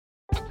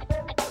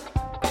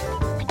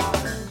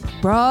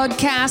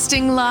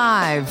Broadcasting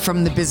live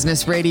from the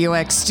Business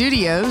RadioX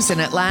studios in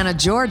Atlanta,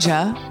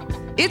 Georgia,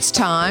 it's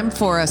time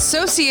for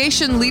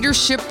Association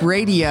Leadership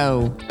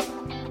Radio.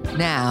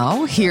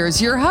 Now, here's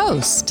your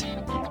host.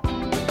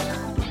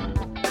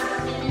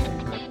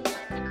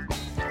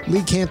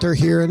 Lee Cantor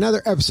here,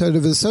 another episode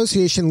of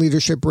Association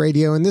Leadership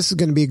Radio, and this is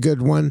going to be a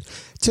good one.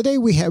 Today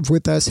we have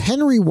with us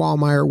Henry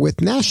Wallmeyer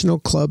with National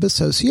Club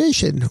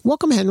Association.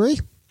 Welcome, Henry.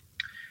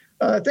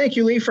 Thank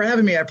you, Lee, for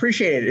having me. I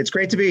appreciate it. It's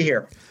great to be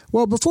here.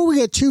 Well, before we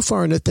get too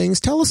far into things,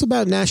 tell us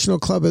about National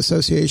Club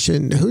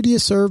Association. Who do you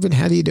serve and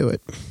how do you do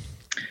it?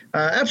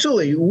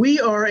 Absolutely. We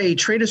are a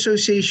trade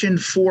association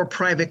for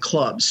private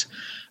clubs.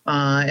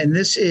 And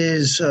this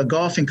is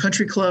golf and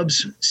country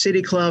clubs,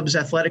 city clubs,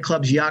 athletic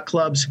clubs, yacht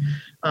clubs,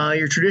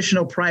 your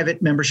traditional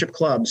private membership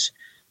clubs.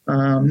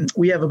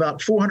 We have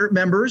about 400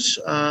 members.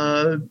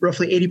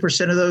 Roughly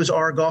 80% of those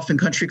are golf and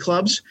country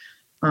clubs.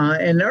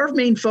 And our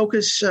main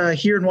focus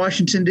here in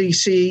Washington,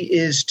 D.C.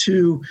 is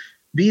to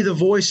be the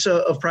voice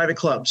of private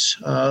clubs.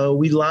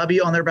 We lobby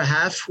on their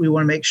behalf. We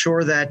want to make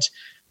sure that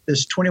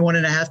this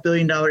 $21.5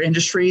 billion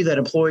industry that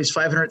employs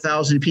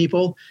 500,000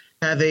 people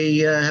have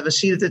a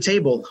seat at the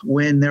table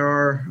when there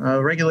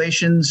are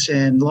regulations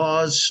and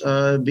laws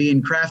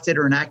being crafted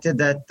or enacted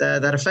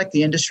that affect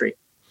the industry.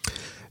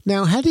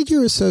 Now, how did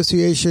your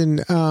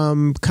association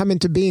come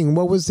into being?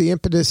 What was the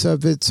impetus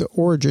of its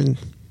origin?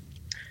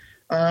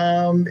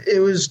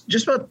 It was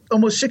just about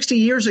almost 60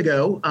 years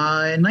ago.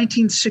 In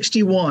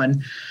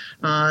 1961,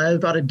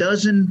 about a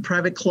dozen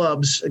private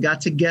clubs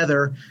got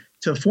together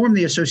to form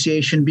the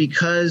association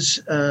because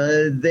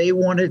they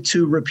wanted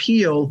to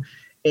repeal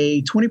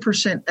a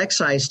 20%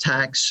 excise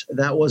tax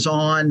that was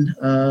on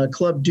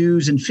club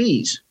dues and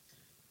fees.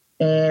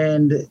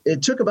 And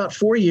it took about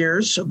 4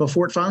 years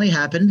before it finally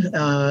happened.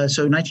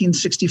 So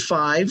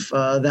 1965,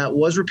 that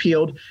was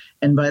repealed.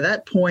 And by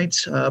that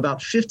point,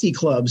 about 50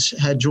 clubs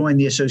had joined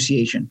the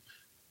association.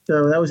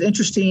 So that was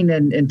interesting.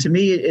 And to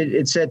me,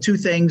 it said two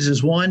things.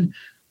 Is one,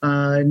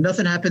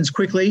 nothing happens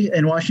quickly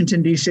in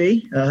Washington,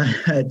 D.C.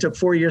 It took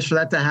 4 years for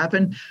that to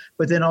happen.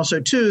 But then also,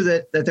 two,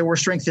 that there were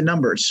strength in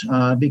numbers.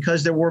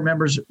 Because there were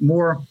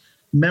more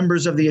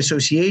members of the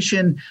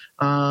association,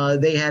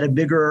 they had a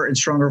bigger and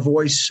stronger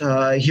voice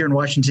here in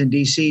Washington,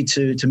 D.C.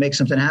 to make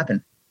something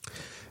happen.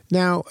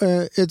 Now,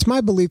 it's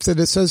my belief that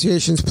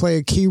associations play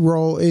a key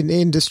role in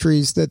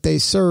industries that they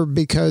serve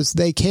because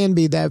they can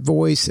be that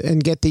voice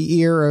and get the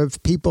ear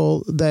of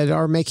people that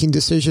are making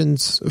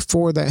decisions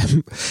for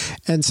them,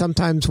 and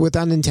sometimes with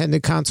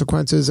unintended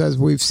consequences, as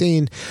we've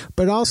seen.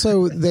 But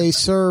also they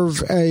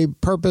serve a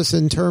purpose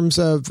in terms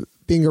of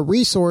being a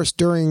resource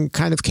during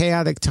kind of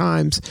chaotic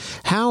times.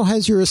 How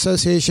has your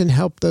association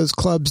helped those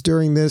clubs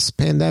during this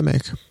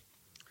pandemic?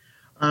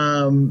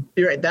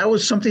 You're right. That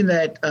was something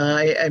that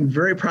I'm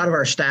very proud of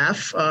our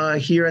staff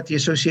here at the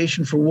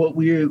association for what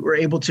we were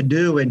able to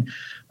do. And,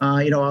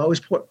 I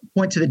always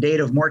point to the date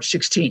of March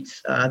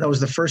 16th. That was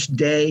the first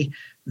day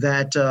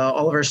that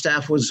all of our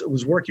staff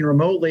was working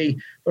remotely,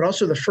 but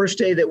also the first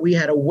day that we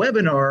had a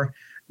webinar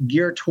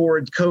geared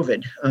towards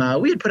COVID.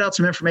 We had put out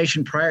some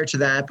information prior to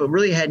that, but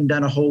really hadn't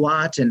done a whole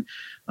lot. And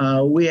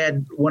we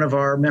had one of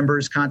our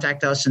members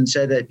contact us and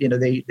said that,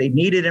 they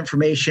needed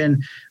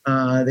information.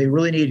 They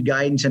really needed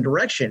guidance and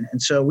direction.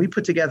 And so we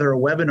put together a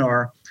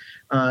webinar.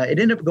 It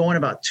ended up going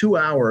about 2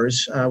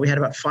 hours. We had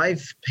about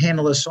 5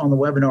 panelists on the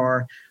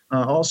webinar,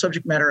 all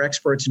subject matter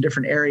experts in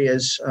different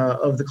areas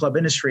of the club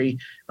industry,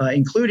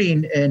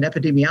 including an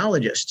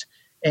epidemiologist.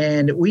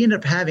 And we ended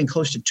up having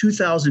close to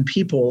 2,000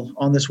 people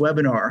on this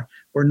webinar,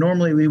 where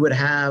normally we would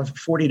have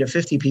 40 to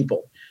 50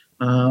 people.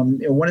 One of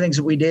the things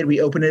that we did,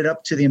 we opened it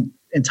up to the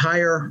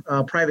entire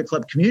private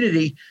club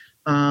community.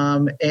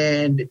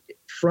 And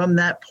from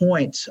that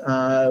point,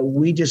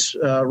 we just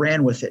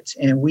ran with it.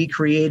 And we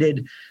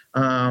created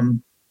a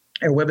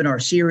webinar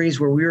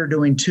series where we were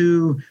doing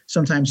 2,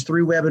 sometimes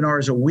 3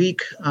 webinars a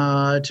week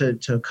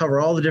to cover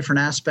all the different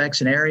aspects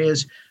and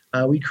areas.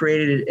 We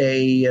created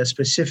a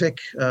specific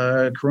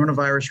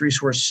coronavirus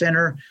resource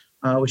center,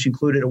 which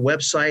included a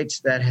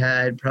website that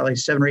had probably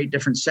 7 or 8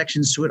 different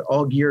sections to it,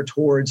 all geared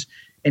towards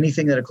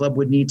anything that a club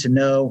would need to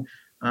know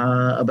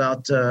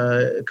about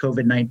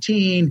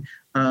COVID-19,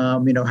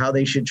 how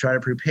they should try to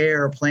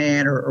prepare,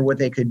 plan, or what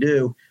they could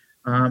do.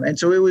 And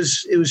so it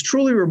was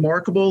truly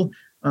remarkable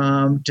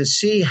to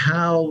see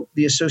how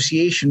the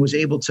association was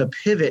able to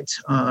pivot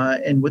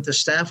and what the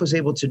staff was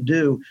able to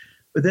do,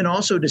 but then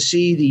also to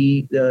see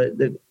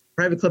the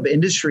private club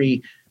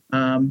industry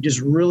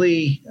just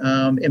really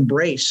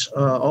embrace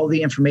all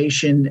the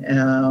information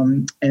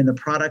and the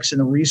products and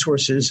the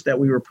resources that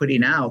we were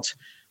putting out.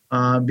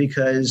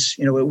 Because,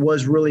 it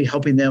was really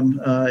helping them,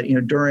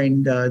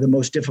 during the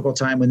most difficult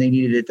time when they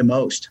needed it the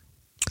most.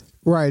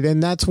 Right.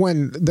 And that's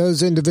when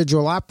those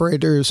individual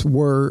operators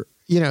were,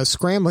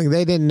 scrambling.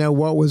 They didn't know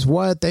what was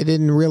what. They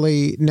didn't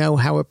really know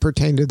how it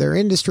pertained to their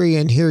industry.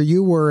 And here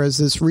you were as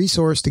this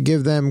resource to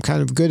give them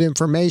kind of good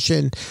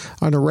information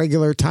on a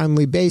regular,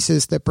 timely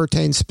basis that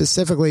pertains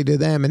specifically to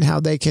them and how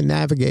they can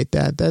navigate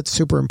that. That's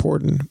super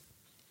important.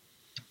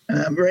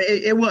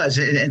 It was,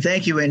 and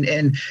thank you.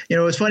 And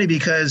it's funny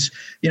because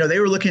they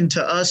were looking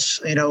to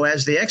us,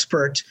 as the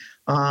expert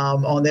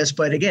on this,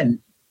 but again,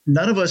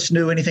 none of us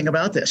knew anything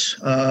about this,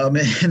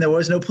 and there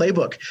was no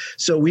playbook.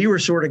 So we were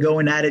sort of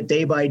going at it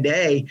day by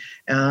day,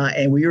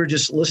 and we were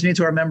just listening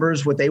to our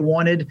members, what they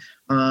wanted,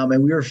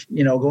 and we were,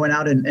 going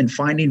out and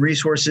finding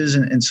resources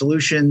and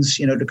solutions,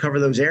 to cover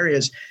those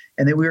areas.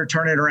 And then we were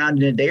turning it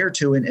around in a day or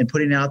two and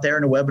putting it out there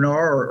in a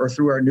webinar or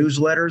through our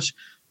newsletters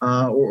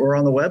or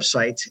on the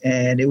website.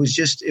 And it was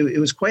just, it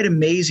was quite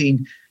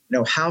amazing,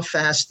 how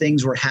fast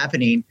things were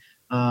happening.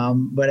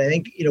 But I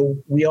think,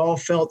 we all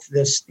felt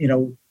this,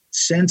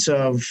 sense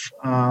of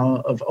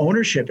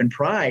ownership and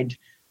pride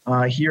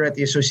here at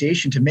the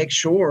association to make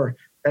sure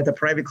that the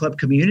private club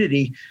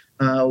community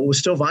was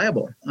still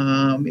viable.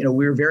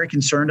 We were very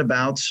concerned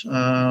about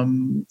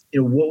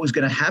what was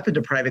going to happen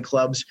to private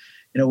clubs.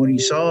 When you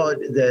saw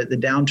the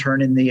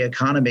downturn in the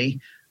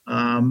economy,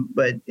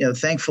 but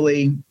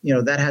thankfully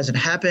that hasn't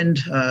happened.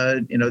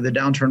 The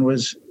downturn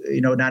was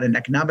not an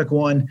economic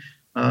one.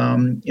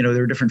 There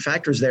were different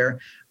factors there.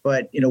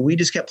 But, we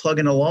just kept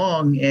plugging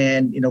along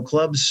and,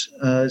 clubs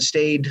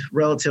stayed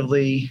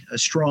relatively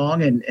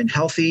strong and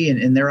healthy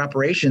in their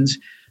operations.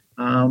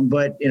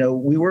 But,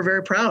 we were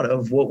very proud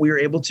of what we were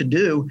able to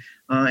do.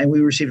 And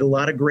we received a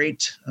lot of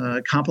great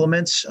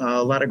compliments,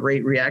 a lot of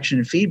great reaction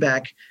and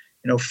feedback,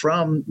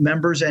 from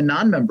members and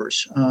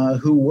non-members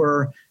who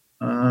were,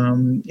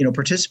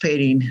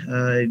 participating,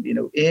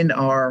 in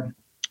our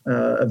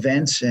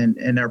events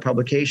and our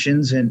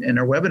publications and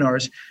our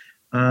webinars.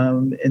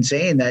 And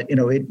saying that,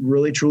 it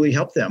really, truly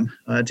helped them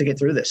to get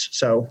through this.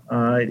 So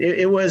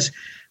it was,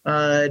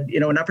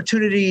 an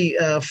opportunity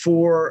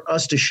for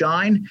us to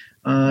shine.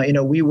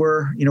 We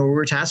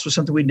were tasked with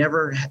something we'd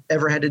never,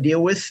 ever had to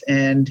deal with.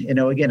 And,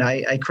 again,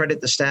 I credit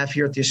the staff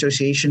here at the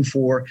association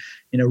for,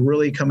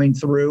 really coming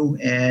through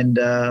and,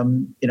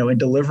 and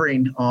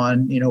delivering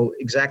on,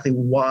 exactly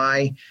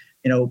why,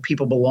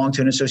 people belong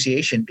to an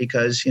association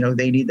because,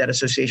 they need that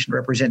association to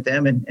represent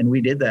them. And we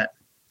did that.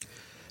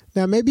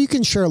 Now, maybe you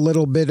can share a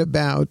little bit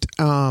about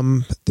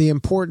the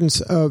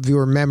importance of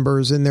your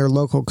members in their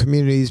local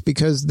communities,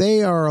 because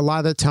they are a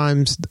lot of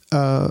times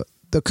a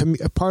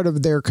part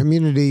of their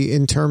community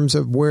in terms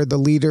of where the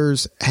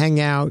leaders hang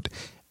out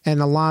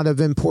and a lot of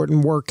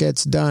important work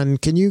gets done.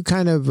 Can you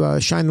kind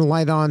of shine a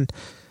light on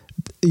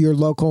your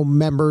local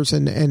members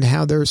and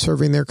how they're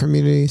serving their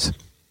communities?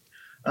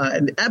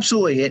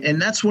 Absolutely.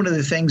 And that's one of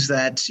the things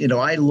that,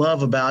 I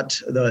love about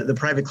the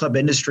private club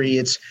industry.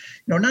 It's,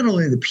 not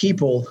only the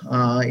people,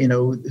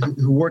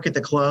 who work at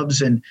the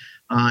clubs and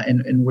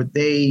what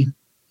they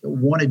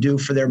want to do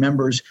for their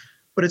members,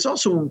 but it's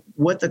also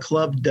what the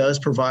club does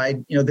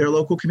provide, their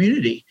local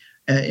community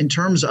in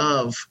terms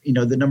of,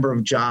 the number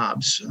of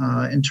jobs,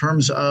 in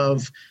terms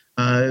of,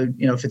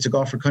 if it's a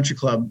golf or country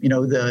club,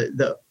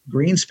 the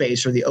green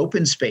space or the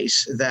open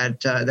space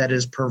that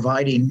is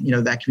providing,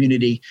 that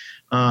community,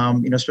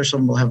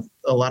 especially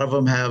a lot of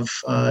them have,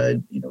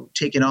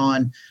 taken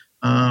on,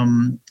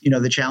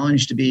 the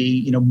challenge to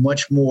be,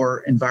 much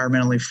more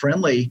environmentally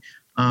friendly,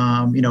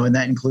 and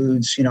that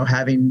includes,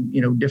 having,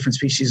 different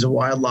species of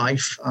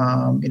wildlife,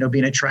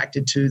 being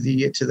attracted to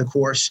the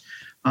course.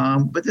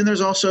 But then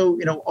there's also,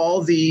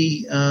 all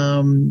the,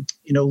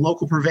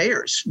 local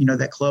purveyors,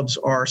 that clubs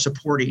are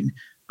supporting,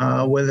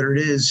 whether it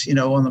is,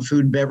 on the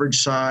food and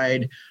beverage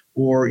side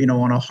or,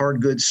 on a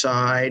hard goods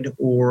side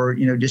or,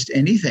 just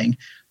anything.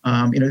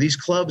 These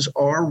clubs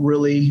are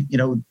really,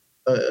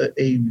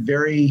 a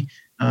very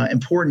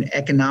important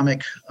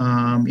economic,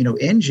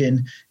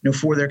 engine,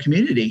 for their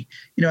community.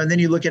 And then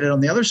you look at it on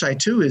the other side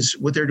too, is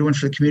what they're doing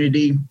for the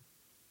community,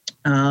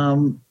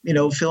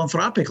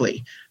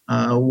 philanthropically,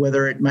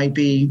 whether it might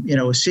be,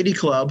 a city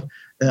club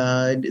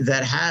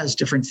that has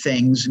different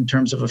things in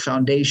terms of a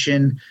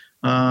foundation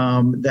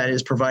that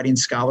is providing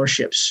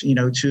scholarships,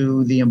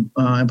 to the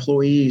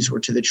employees or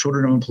to the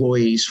children of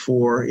employees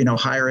for,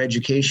 higher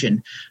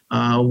education,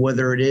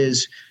 whether it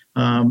is,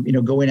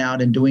 going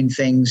out and doing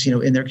things,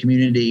 in their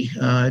community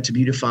to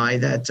beautify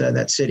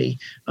that city.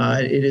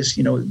 It is,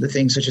 the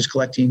things such as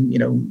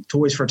collecting,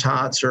 toys for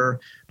tots or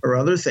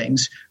other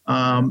things.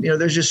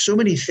 There's just so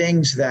many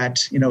things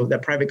that,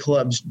 that private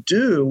clubs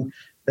do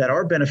that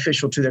are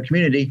beneficial to their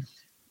community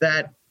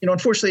that,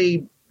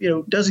 unfortunately,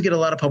 doesn't get a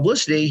lot of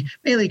publicity,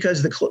 mainly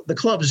because the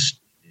clubs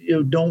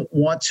don't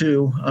want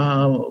to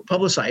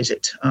publicize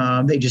it.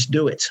 They just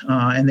do it,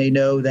 and they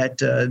know that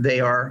they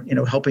are,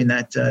 helping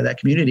that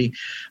community.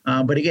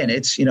 But again,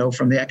 it's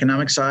from the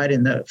economic side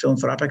and the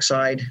philanthropic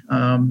side,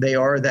 they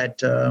are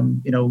that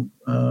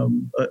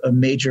a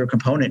major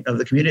component of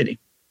the community.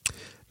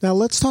 Now,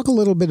 let's talk a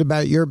little bit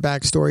about your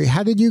backstory.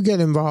 How did you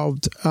get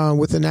involved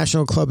with the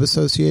National Club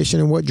Association,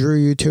 and what drew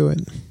you to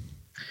it?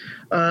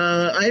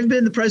 I've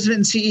been the president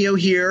and CEO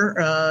here,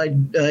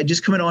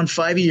 just coming on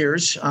 5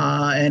 years,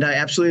 and I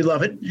absolutely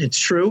love it. It's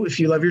true. If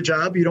you love your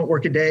job, you don't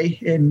work a day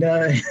in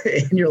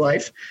your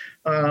life.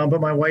 But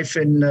my wife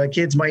and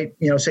kids might,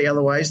 say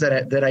otherwise,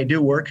 that I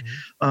do work.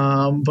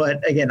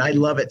 But again, I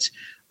love it.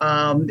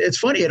 It's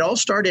funny. It all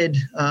started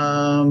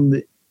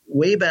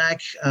way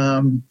back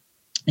in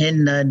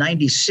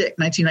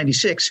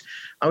 1996,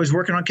 I was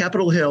working on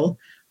Capitol Hill,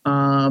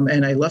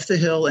 and I left the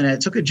Hill and I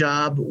took a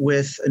job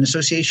with an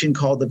association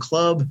called the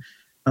Club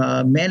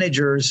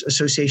Managers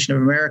Association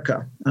of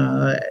America.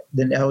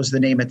 That was the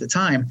name at the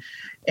time.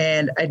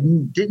 And I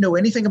didn't know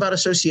anything about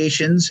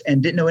associations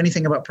and didn't know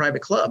anything about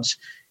private clubs.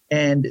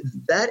 And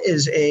that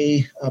is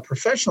a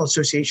professional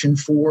association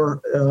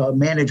for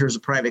managers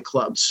of private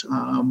clubs,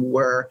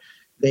 where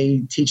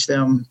they teach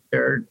them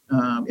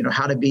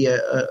how to be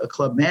a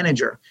club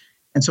manager.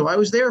 And so I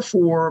was there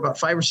for about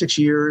 5 or 6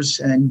 years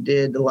and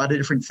did a lot of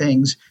different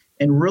things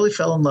and really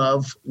fell in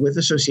love with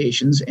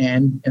associations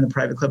and the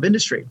private club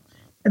industry.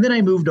 And then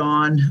I moved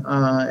on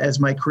as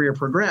my career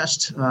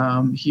progressed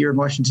here in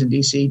Washington,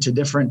 D.C. to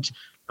different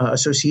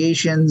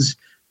associations,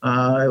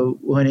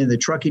 one in the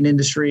trucking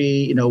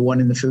industry, one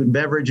in the food and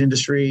beverage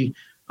industry,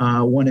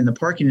 one in the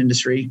parking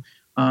industry,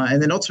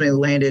 and then ultimately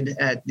landed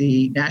at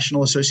the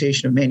National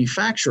Association of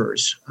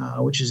Manufacturers,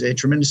 which is a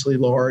tremendously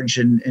large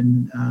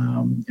and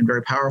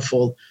very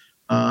powerful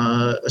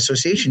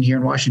association here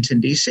in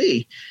Washington,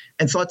 D.C.,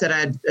 and thought that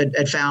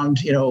I'd found,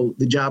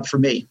 the job for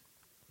me.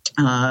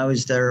 I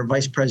was their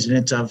vice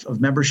president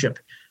of membership,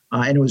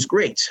 and it was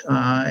great.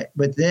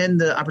 But then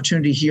the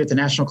opportunity here at the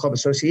National Club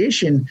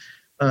Association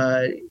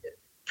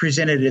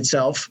presented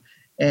itself,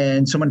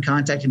 and someone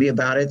contacted me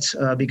about it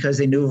because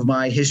they knew of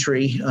my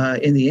history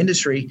in the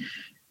industry.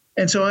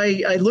 And so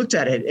I looked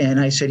at it and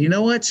I said, you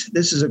know what,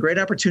 this is a great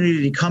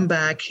opportunity to come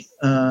back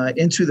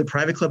into the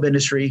private club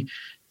industry,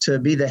 to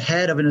be the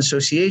head of an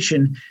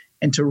association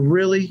and to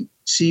really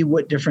see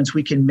what difference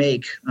we can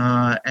make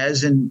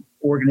as an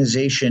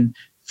organization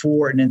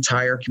for an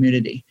entire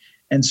community.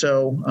 And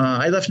so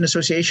I left an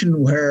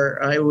association where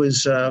I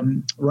was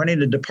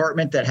running a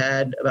department that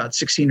had about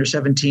 16 or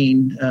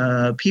 17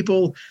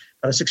 people,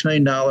 a $6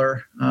 million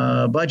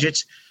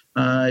budget,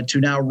 to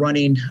now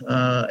running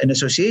an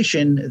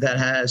association that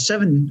has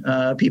 7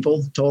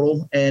 people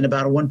total and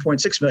about a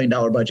 $1.6 million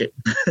budget.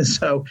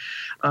 So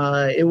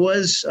it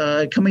was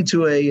coming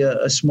to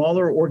a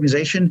smaller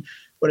organization,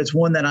 but it's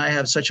one that I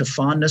have such a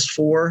fondness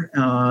for,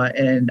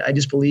 and I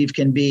just believe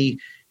can be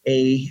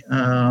a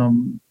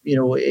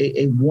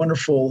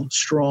wonderful,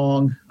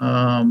 strong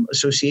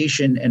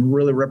association and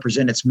really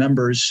represent its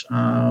members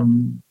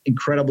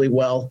incredibly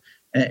well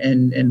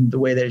and the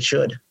way that it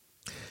should.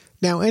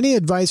 Now, any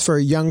advice for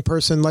a young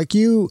person like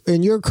you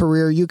in your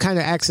career? You kind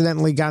of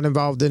accidentally got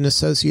involved in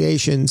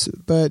associations,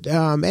 but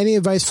any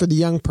advice for the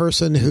young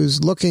person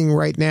who's looking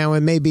right now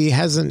and maybe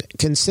hasn't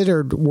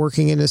considered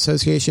working in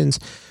associations?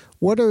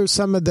 What are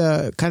some of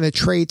the kind of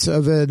traits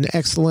of an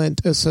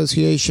excellent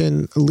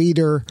association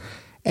leader?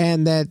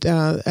 And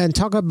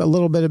talk a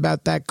little bit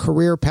about that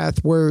career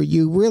path where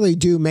you really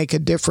do make a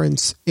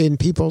difference in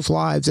people's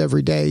lives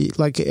every day.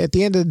 Like at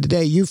the end of the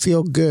day, you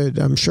feel good,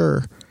 I'm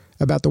sure,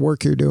 about the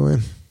work you're doing.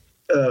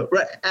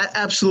 Right.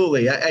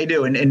 Absolutely. I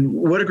do. And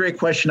what a great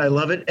question. I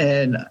love it.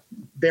 And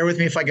bear with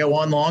me if I go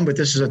on long, but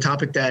this is a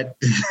topic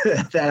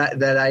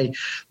that I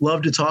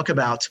love to talk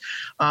about.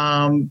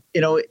 I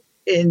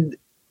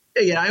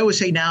always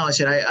say now,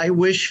 I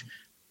wish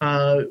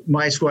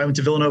my school, I went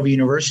to Villanova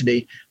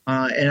University,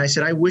 and I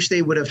said, I wish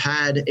they would have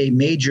had a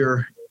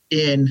major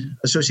in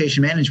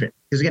association management.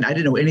 Because again, I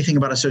didn't know anything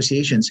about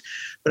associations.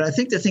 But I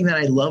think the thing that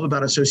I love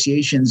about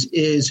associations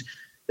is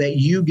that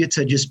you get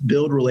to just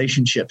build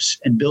relationships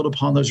and build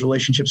upon those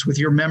relationships with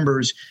your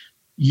members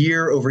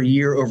year over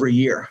year over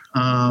year.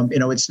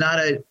 It's not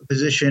a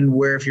position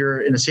where if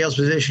you're in a sales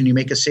position, you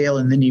make a sale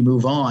and then you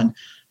move on,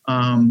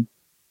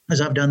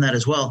 as I've done that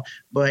as well.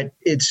 But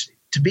it's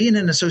to be in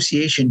an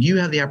association, you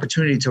have the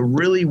opportunity to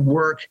really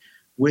work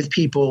with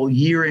people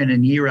year in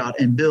and year out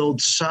and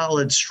build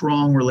solid,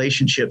 strong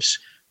relationships,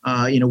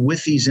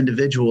 with these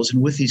individuals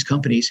and with these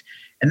companies.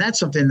 And that's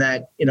something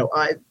that,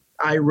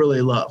 I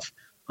really love.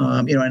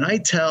 And I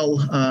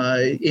tell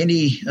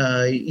any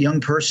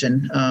young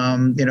person,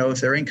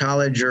 if they're in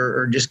college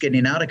or just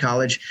getting out of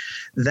college,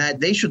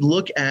 that they should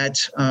look at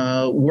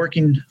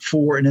working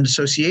for an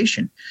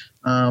association.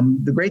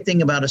 The great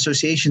thing about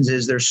associations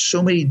is there's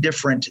so many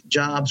different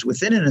jobs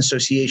within an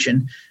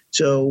association.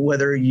 So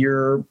whether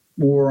you're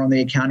more on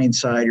the accounting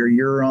side or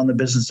you're on the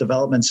business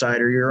development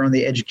side or you're on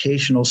the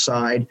educational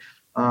side,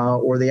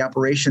 or the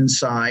operations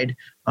side,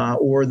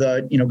 or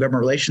the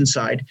government relations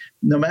side,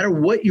 no matter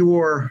what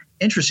your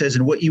interest is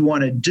and what you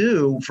want to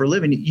do for a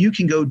living, you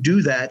can go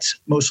do that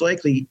most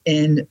likely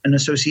in an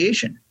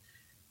association.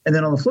 And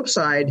then on the flip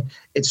side,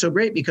 it's so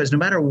great because no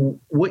matter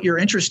what your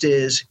interest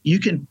is, you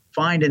can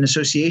find an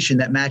association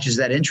that matches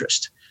that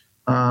interest.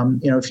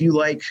 If you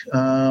like,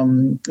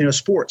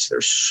 sports,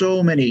 there's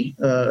so many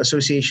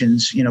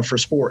associations, for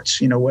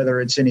sports,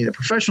 whether it's any of the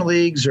professional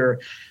leagues or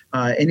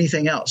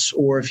anything else,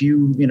 or if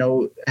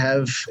you,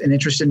 have an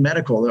interest in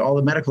medical, all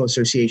the medical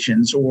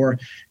associations, or,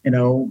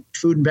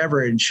 food and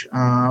beverage,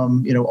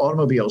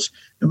 automobiles,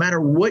 no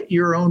matter what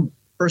your own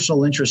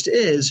personal interest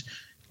is,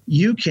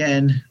 you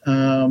can,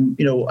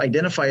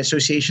 identify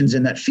associations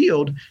in that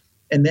field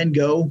and then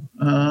go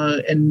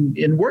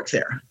and work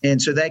there.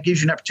 And so that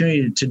gives you an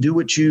opportunity to do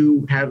what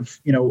you have,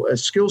 a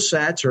skill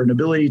set or an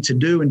ability to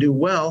do and do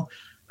well.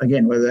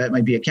 Again, whether that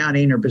might be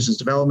accounting or business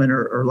development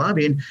or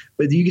lobbying,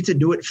 but you get to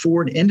do it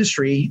for an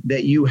industry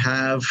that you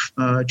have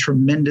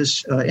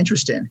tremendous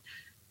interest in.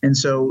 And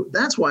so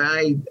that's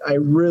why I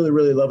really,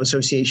 really love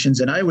associations.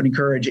 And I would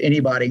encourage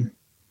anybody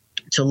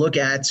to look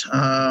at,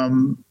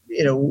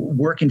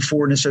 working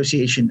for an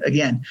association.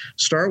 Again,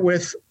 start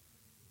with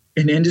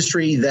an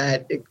industry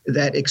that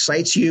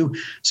excites you,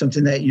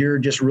 something that you're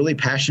just really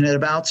passionate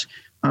about.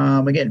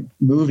 Again,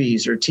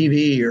 movies or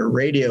TV or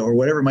radio or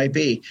whatever it might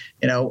be,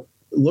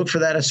 look for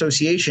that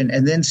association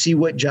and then see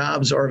what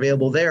jobs are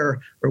available there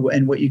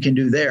and what you can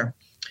do there.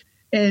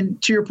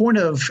 And to your point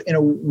of,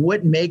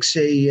 what makes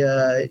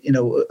a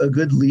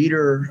good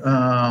leader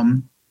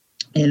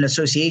in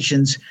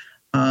associations,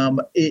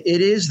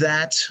 it is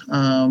that,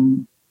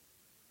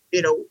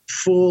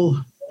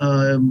 full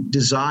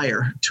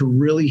desire to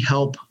really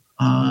help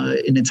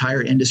an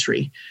entire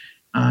industry.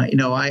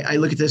 I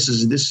look at this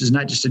is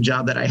not just a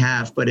job that I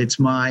have, but it's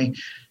my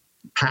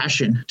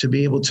passion to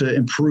be able to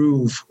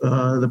improve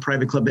the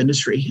private club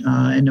industry,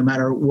 and no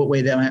matter what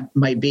way that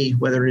might be,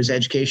 whether it is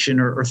education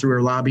or through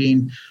our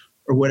lobbying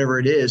or whatever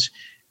it is.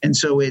 And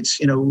so it's,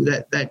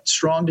 that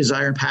strong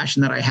desire and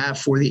passion that I have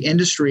for the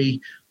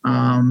industry,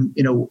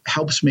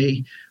 helps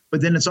me.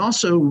 But then it's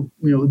also,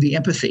 the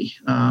empathy,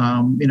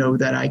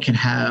 that I can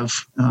have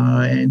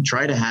and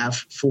try to have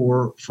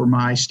for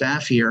my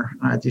staff here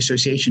at the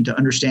association to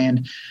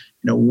understand,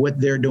 what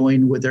they're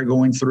doing, what they're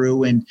going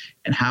through, and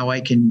how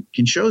I can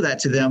show that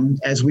to them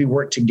as we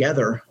work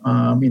together.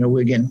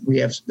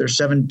 There's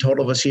 7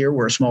 total of us here.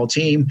 We're a small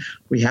team.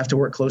 We have to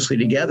work closely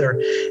together.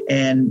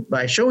 And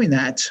by showing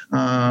that,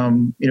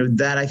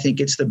 that I think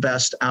gets the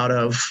best out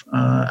of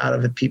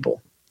the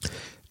people.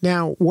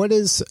 Now, what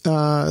is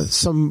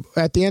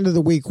at the end of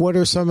the week, what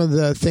are some of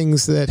the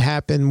things that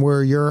happen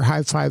where you're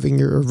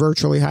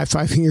virtually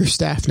high-fiving your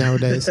staff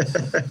nowadays?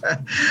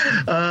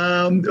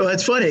 Well,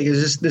 it's funny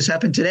because this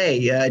happened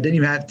today. I didn't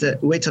even have to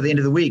wait till the end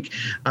of the week.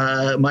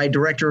 My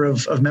director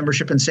of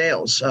membership and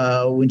sales,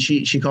 when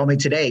she called me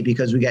today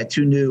because we got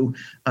 2 new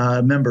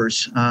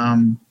members,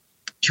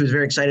 she was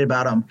very excited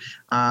about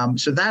them.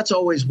 So that's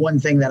always one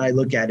thing that I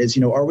look at is,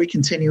 are we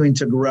continuing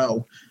to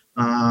grow?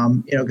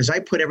 Because I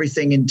put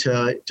everything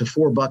into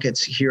 4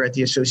 buckets here at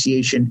the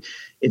association.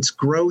 It's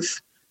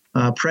growth,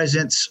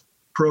 presence,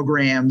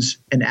 programs,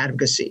 and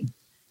advocacy.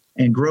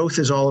 And growth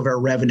is all of our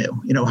revenue.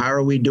 How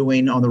are we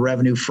doing on the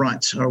revenue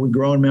front? Are we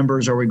growing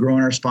members? Are we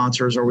growing our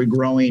sponsors? Are we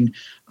growing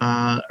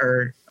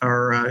our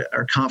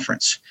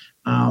conference?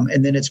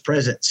 And then it's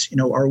presence.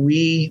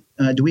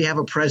 Do we have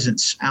a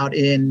presence out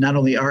in not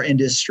only our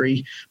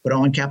industry, but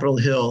on Capitol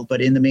Hill,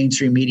 but in the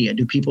mainstream media?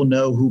 Do people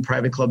know who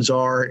private clubs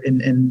are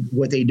and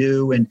what they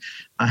do and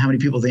how many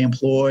people they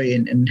employ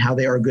and how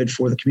they are good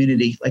for the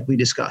community, like we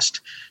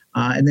discussed?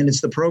 And then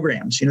it's the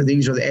programs.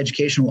 These are the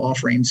educational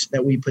offerings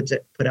that we put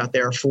out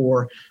there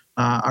for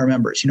our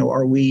members.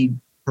 Are we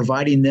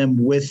providing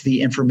them with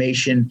the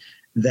information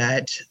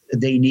that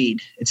they need?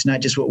 It's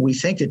not just what we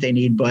think that they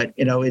need, but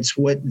it's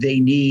what they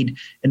need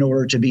in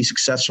order to be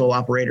successful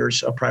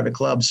operators of private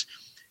clubs.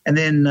 And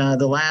then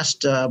the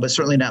last, but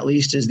certainly not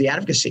least, is the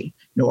advocacy.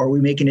 Are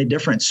we making a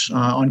difference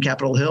on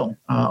Capitol Hill?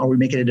 Are we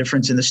making a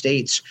difference in the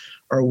states?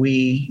 Are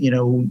we,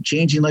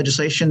 changing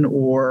legislation,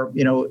 or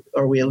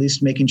are we at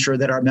least making sure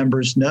that our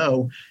members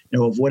know,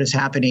 of what is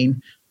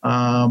happening,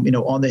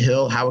 on the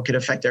Hill, how it could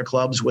affect their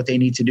clubs, what they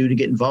need to do to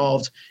get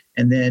involved.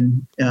 And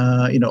then,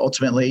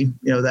 ultimately,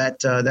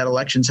 that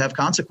elections have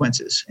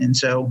consequences. And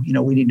so,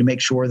 we need to make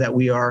sure that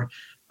we are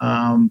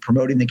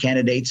promoting the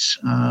candidates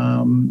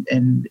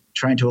and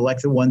trying to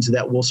elect the ones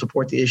that will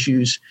support the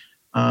issues,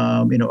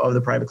 of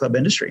the private club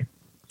industry.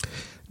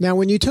 Now,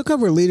 when you took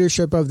over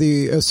leadership of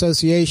the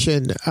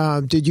association,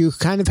 did you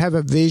kind of have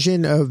a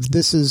vision of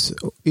this is,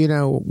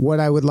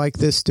 what I would like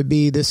this to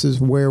be? This is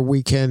where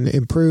we can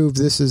improve.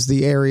 This is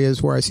the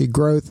areas where I see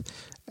growth.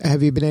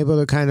 Have you been able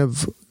to kind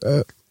of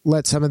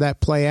let some of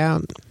that play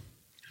out?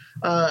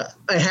 I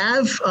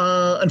have.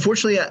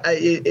 Unfortunately,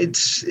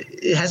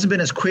 it hasn't been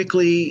as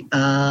quickly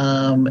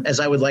as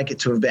I would like it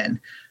to have been.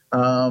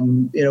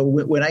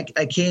 When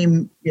I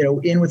came,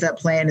 in with that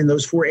plan in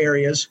those 4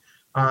 areas,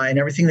 and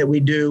everything that we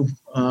do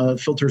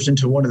filters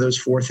into one of those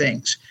 4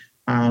 things.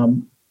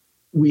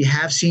 We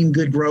have seen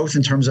good growth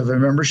in terms of our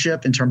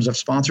membership, in terms of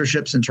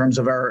sponsorships, in terms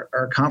of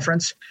our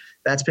conference.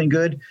 That's been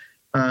good.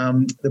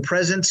 The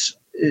presence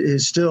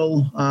is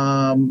still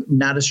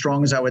not as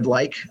strong as I would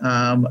like.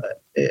 I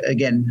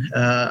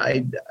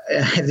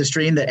have this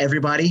dream that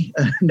everybody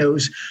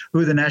knows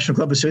who the National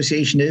Club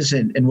Association is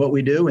and what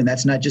we do. And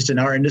that's not just in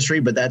our industry,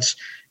 but that's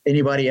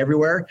anybody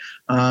everywhere.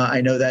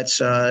 I know that's,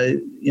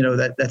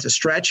 that's a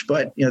stretch,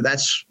 but,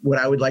 that's what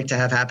I would like to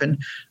have happen.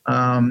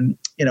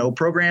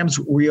 Programs,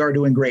 we are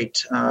doing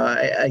great.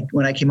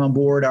 When I came on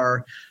board,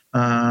 our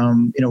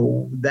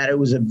that it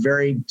was a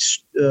very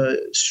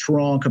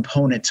strong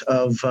component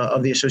of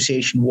the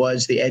association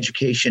was the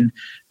education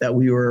that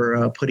we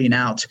were putting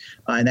out,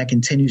 and that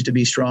continues to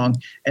be strong.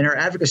 And our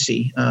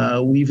advocacy,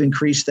 we've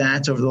increased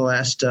that over the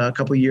last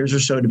couple of years or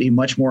so to be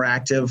much more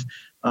active,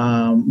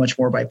 much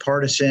more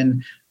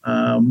bipartisan,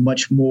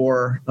 much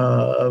more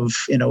of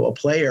a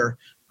player,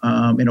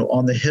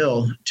 on the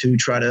Hill to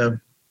try to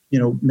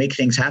make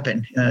things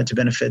happen to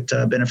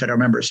benefit our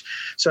members.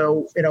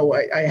 So,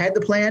 I had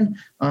the plan.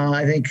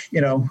 I think,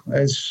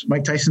 as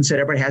Mike Tyson said,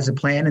 everybody has a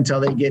plan until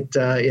they get,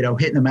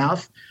 hit in the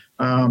mouth.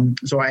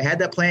 So I had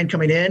that plan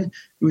coming in.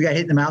 We got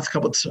hit in the mouth a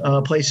couple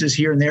places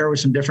here and there with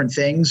some different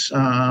things,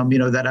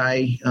 that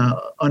I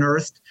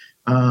unearthed,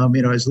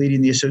 as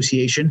leading the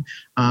association.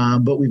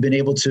 But we've been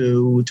able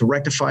to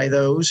rectify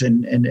those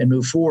and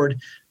move forward.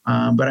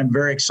 But I'm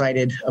very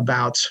excited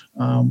about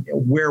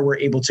where we're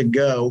able to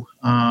go,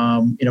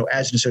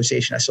 as an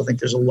association. I still think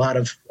there's a lot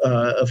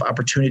of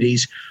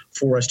opportunities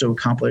for us to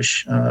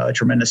accomplish a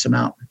tremendous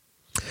amount.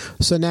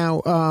 So now,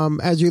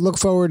 as you look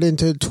forward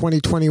into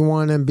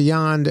 2021 and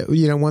beyond,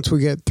 once we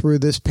get through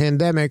this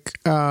pandemic,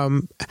 how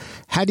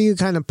do you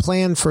kind of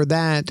plan for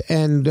that?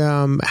 And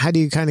how do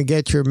you kind of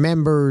get your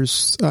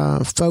members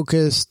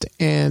focused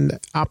and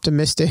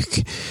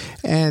optimistic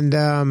and,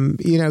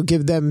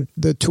 give them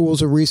the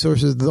tools or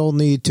resources they'll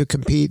need to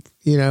compete,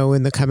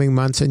 in the coming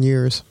months and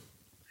years?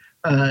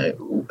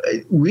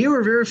 We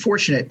were very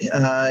fortunate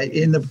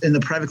in the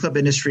private club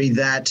industry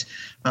that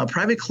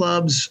private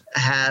clubs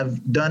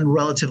have done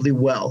relatively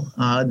well.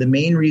 The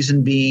main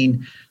reason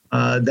being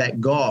that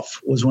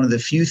golf was one of the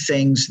few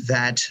things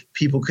that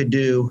people could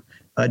do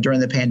during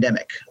the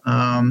pandemic.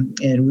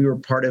 And we were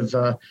part of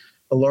a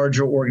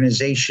larger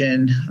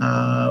organization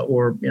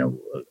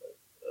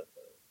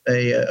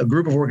a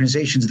group of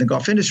organizations in the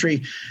golf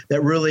industry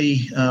that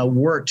really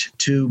worked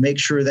to make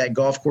sure that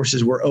golf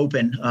courses were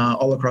open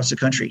all across the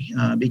country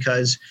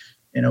because,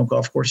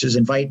 golf courses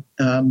invite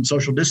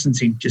social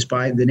distancing just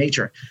by the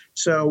nature.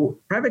 So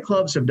private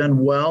clubs have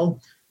done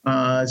well,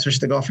 especially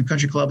the golf and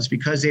country clubs,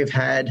 because they've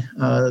had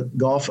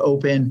golf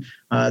open.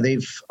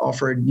 They've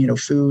offered,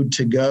 food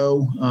to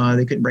go.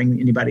 They couldn't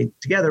bring anybody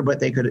together, but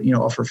they could,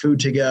 offer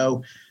food to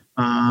go.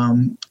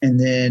 And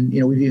then,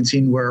 we've even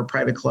seen where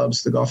private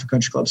clubs, the golf and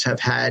country clubs, have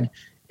had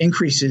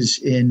increases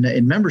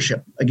in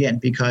membership, again,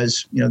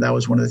 because, that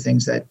was one of the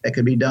things that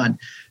could be done.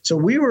 So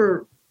we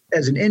were,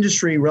 as an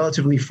industry,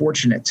 relatively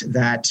fortunate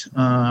that,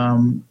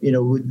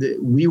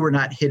 we were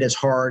not hit as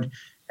hard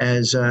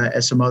as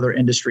some other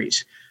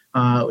industries.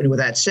 With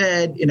that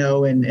said,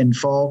 and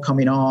fall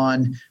coming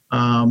on,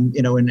 and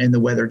the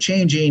weather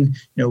changing,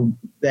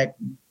 that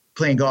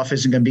playing golf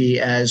isn't going to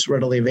be as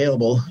readily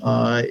available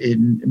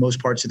in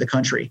most parts of the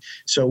country.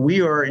 So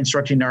we are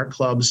instructing our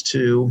clubs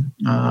to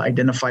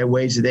identify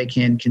ways that they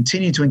can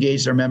continue to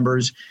engage their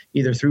members,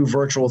 either through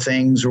virtual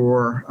things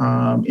or,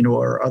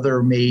 or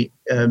other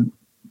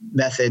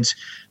methods,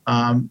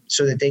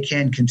 so that they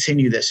can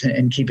continue this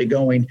and keep it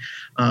going.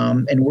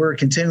 And we're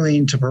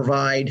continuing to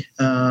provide,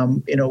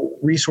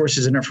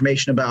 resources and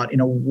information about,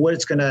 what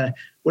it's going to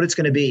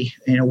be,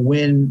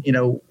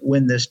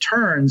 when this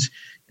turns,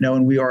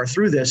 and we are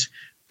through this.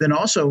 Then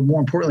also, more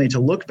importantly,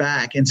 to look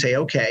back and say,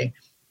 okay,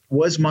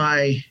 was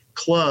my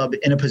club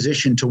in a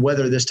position to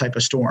weather this type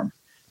of storm?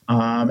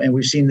 And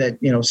we've seen that,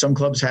 some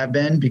clubs have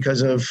been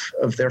because of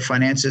their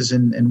finances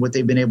and what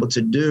they've been able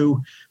to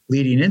do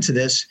leading into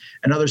this,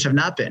 and others have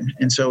not been.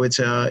 And so it's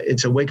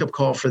a wake-up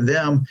call for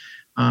them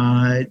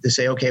to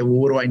say, okay, well,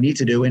 what do I need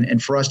to do?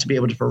 And for us to be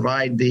able to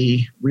provide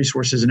the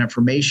resources and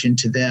information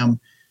to them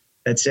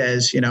that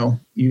says,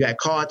 you got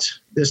caught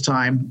this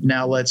time,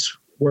 now let's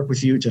work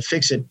with you to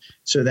fix it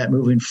so that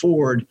moving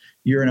forward,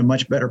 you're in a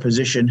much better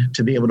position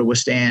to be able to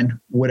withstand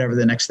whatever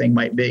the next thing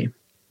might be.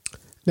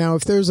 Now,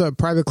 if there's a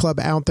private club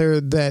out there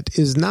that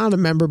is not a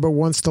member but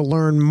wants to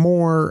learn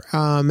more,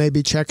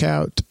 maybe check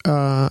out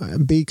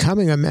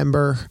becoming a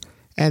member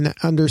and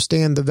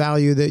understand the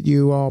value that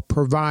you all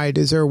provide.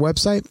 Is there a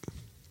website?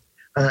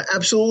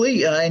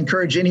 Absolutely. I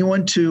encourage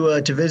anyone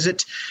to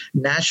visit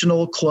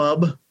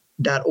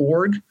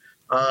nationalclub.org.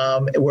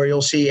 Where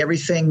you'll see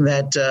everything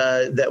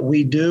that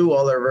we do,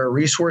 all of our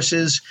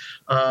resources.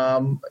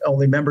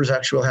 Only members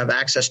actually will have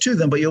access to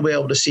them, but you'll be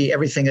able to see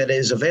everything that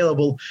is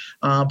available.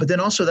 But then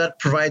also that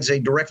provides a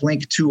direct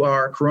link to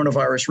our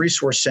Coronavirus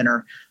Resource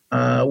Center,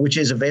 which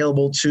is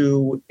available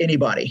to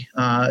anybody.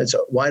 It's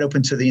wide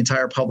open to the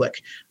entire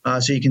public.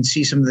 So you can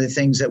see some of the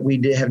things that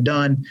we have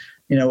done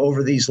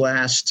over these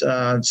last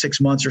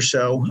 6 months or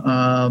so,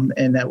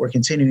 and that we're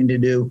continuing to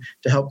do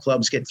to help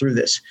clubs get through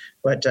this.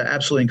 But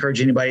absolutely encourage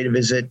anybody to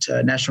visit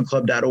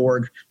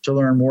nationalclub.org to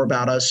learn more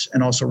about us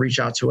and also reach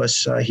out to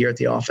us here at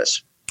the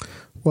office.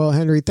 Well,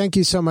 Henry, thank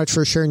you so much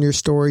for sharing your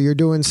story. You're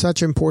doing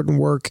such important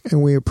work,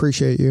 and we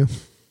appreciate you.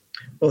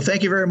 Well,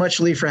 thank you very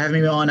much, Lee, for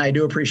having me on. I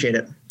do appreciate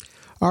it.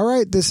 All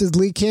right, this is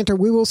Lee Cantor.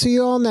 We will see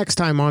you all next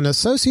time on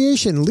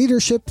Association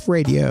Leadership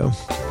Radio.